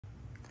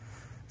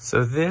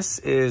So this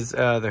is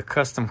the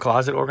custom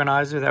closet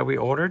organizer that we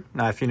ordered.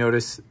 Now, if you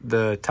notice,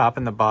 the top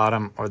and the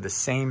bottom are the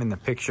same in the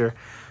picture,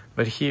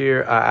 but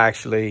here I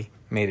actually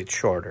made it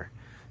shorter.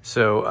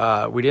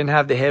 So we didn't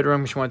have the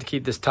headroom. We wanted to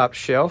keep this top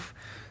shelf.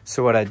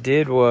 So what I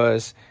did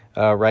was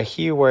right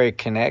here where it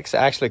connects, I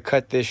actually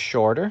cut this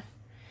shorter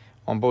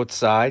on both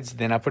sides.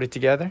 Then I put it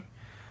together.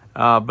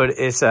 But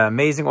it's an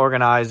amazing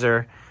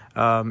organizer.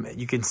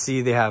 You can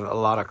see they have a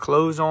lot of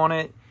clothes on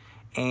it.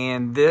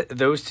 And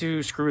those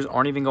two screws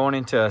aren't even going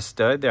into a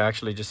stud. They're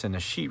actually just in the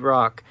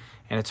sheetrock,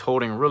 and it's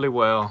holding really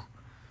well.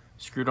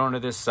 Screwed onto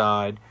this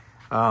side.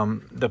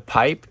 The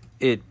pipe,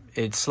 it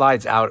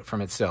slides out from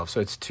itself.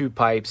 So it's two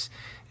pipes.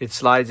 It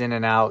slides in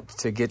and out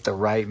to get the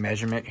right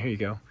measurement. Here you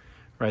go,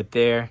 right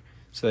there,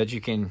 so that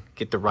you can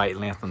get the right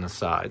length on the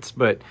sides.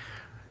 But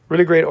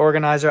really great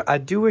organizer. I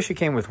do wish it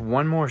came with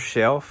one more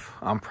shelf.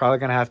 I'm probably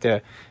gonna have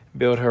to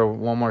build her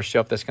one more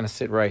shelf that's gonna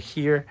sit right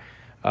here.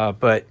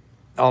 But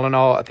all in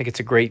all, I think it's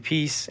a great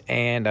piece,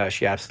 and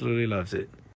she absolutely loves it.